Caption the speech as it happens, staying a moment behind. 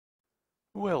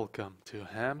Welcome to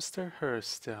Hamster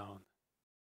Hearthstone.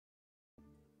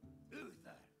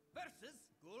 Uther versus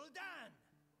Gul'dan.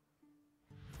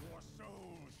 Your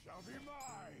soul shall be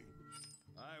mine.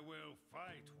 I will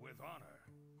fight with honor.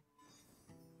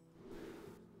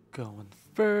 Going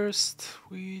first,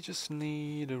 we just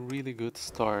need a really good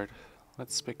start.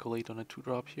 Let's speculate on a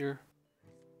 2-drop here.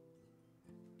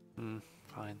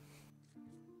 Fine.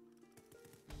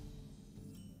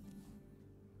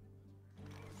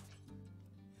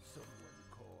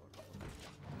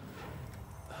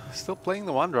 Still playing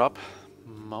the 1-drop,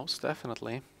 most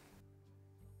definitely.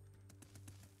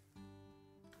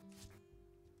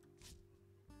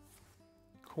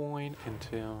 Coin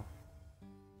into... Mind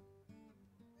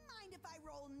if I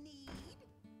roll need?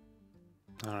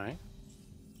 Alright.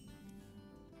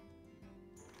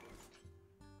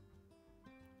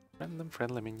 Random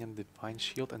friendly minion, Divine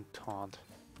Shield and Taunt.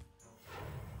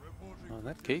 Well, in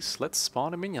that case, let's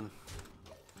spawn a minion.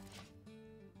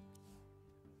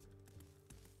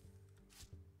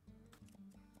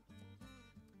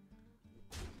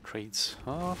 Trades,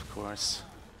 of course.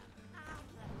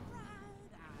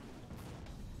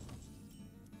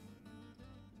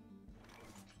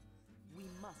 We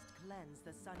must cleanse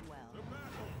the Sunwell.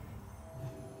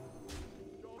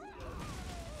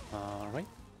 Alright.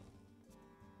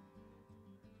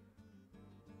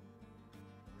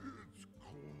 It's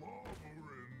clobbering time.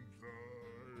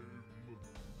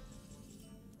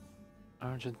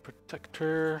 Argent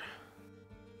Protector.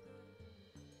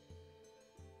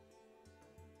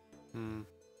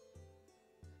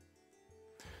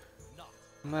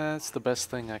 That's the best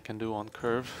thing I can do on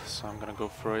curve, so I'm gonna go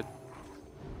for it.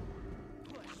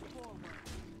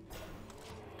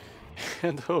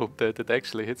 And hope that it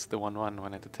actually hits the 1-1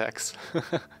 when it attacks.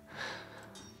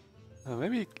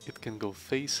 Maybe it can go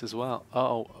face as well.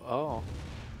 Oh.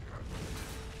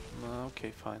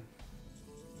 Okay, fine.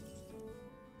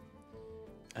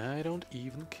 I don't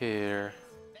even care.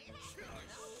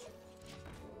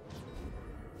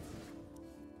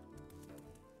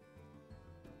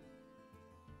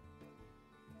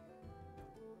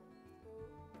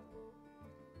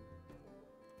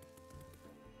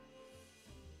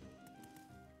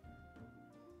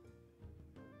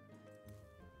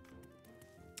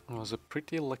 It was a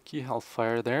pretty lucky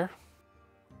Hellfire there.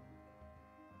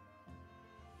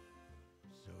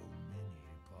 So many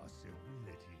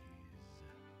possibilities.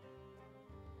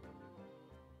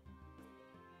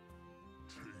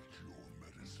 Take your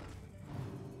medicine.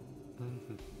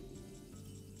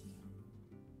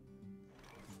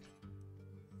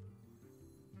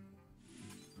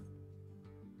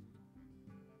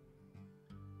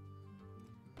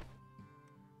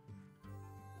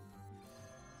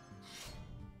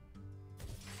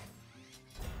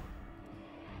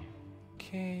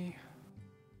 Okay.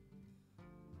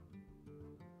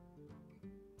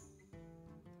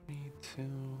 3, 2.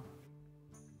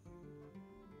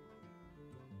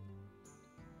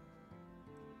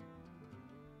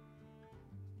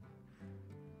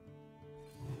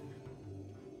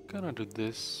 Gonna do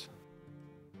this.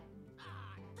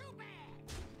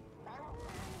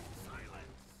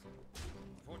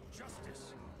 For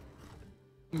justice.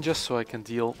 Just so I can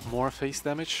deal more face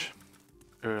damage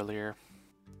earlier.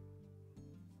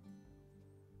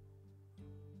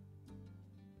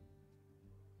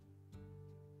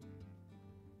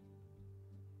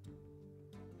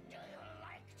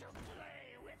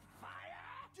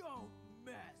 Don't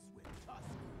mess with Tusk.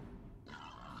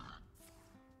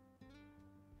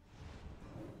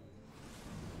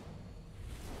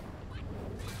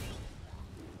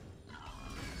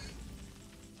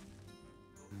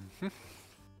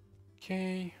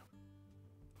 Okay.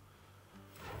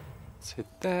 Let's hit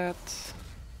that.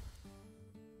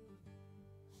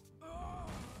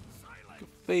 Go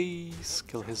face,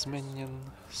 kill his minion,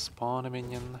 spawn a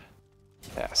minion,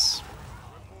 pass.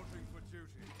 Reporting for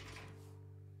duty.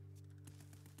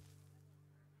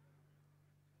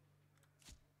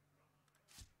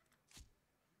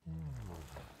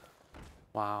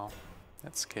 Wow,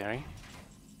 that's scary.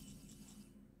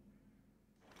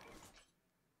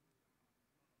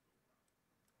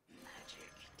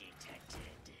 Magic detected.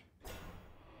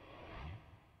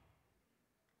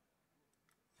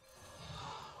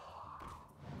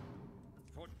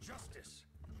 For justice.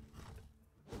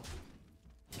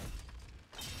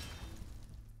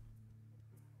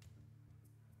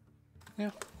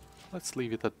 Yeah, let's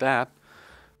leave it at that.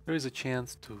 There is a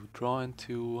chance to draw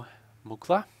into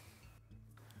Mukla.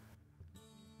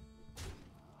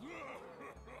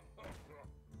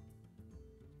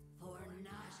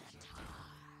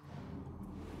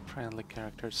 Friendly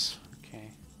characters,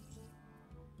 okay.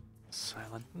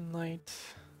 Silent Knight.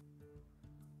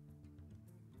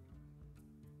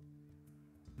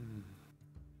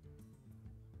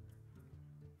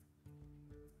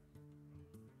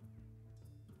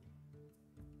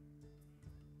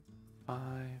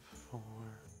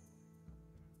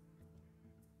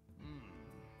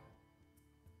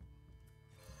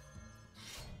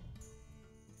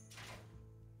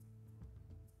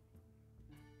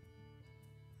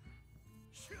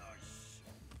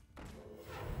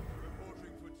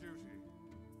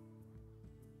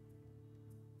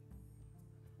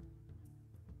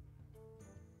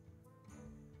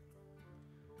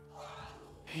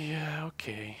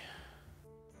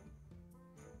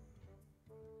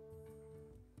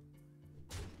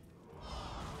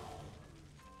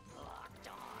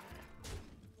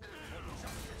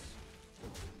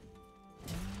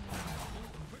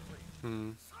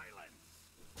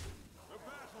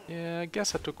 Yeah, I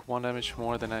guess I took 1 damage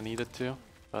more than I needed to,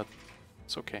 but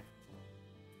it's okay.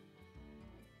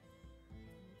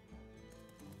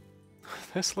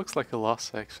 This looks like a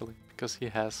loss actually, because he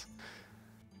has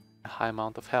a high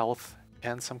amount of health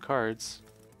and some cards.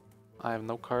 I have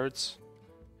no cards.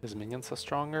 His minions are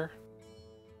stronger.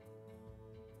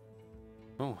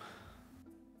 Oh.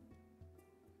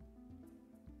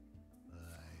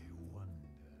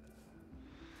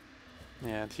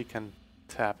 Yeah, and he can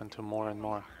tap into more and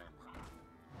more.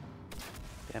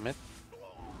 Damn it.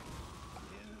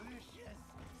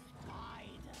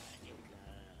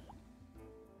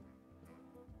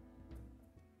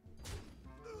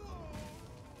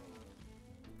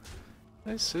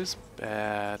 This is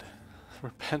bad.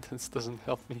 Repentance doesn't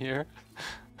help me here.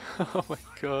 Oh my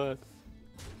god.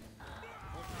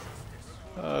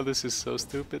 Oh, this is so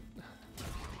stupid.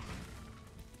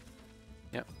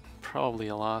 Yep, probably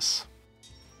a loss.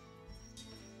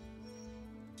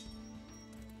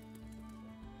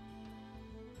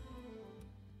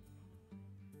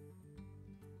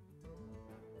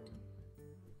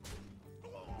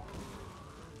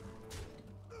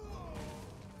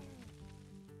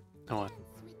 Oh,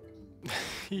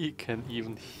 he can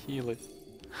even heal it.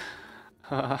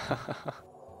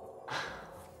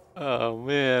 Oh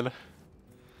man.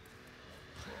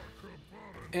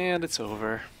 And it's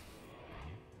over.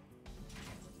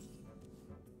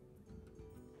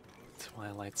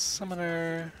 Twilight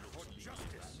Summoner.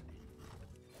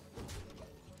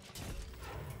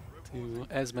 Do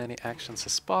as many actions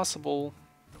as possible.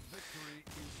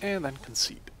 And then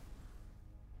concede.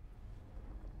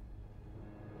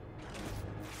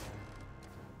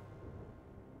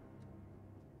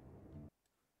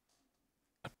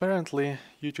 Apparently,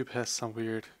 YouTube has some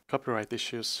weird copyright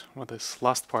issues with this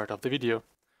last part of the video,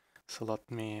 so let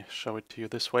me show it to you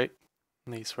this way.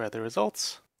 These were the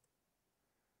results.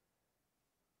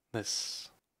 This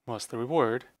was the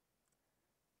reward,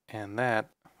 and that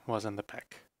was in the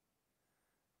pack.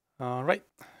 Alright,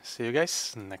 see you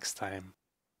guys next time.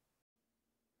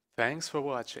 Thanks for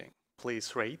watching.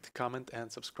 Please rate, comment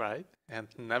and subscribe, and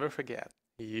never forget,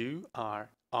 you are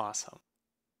awesome.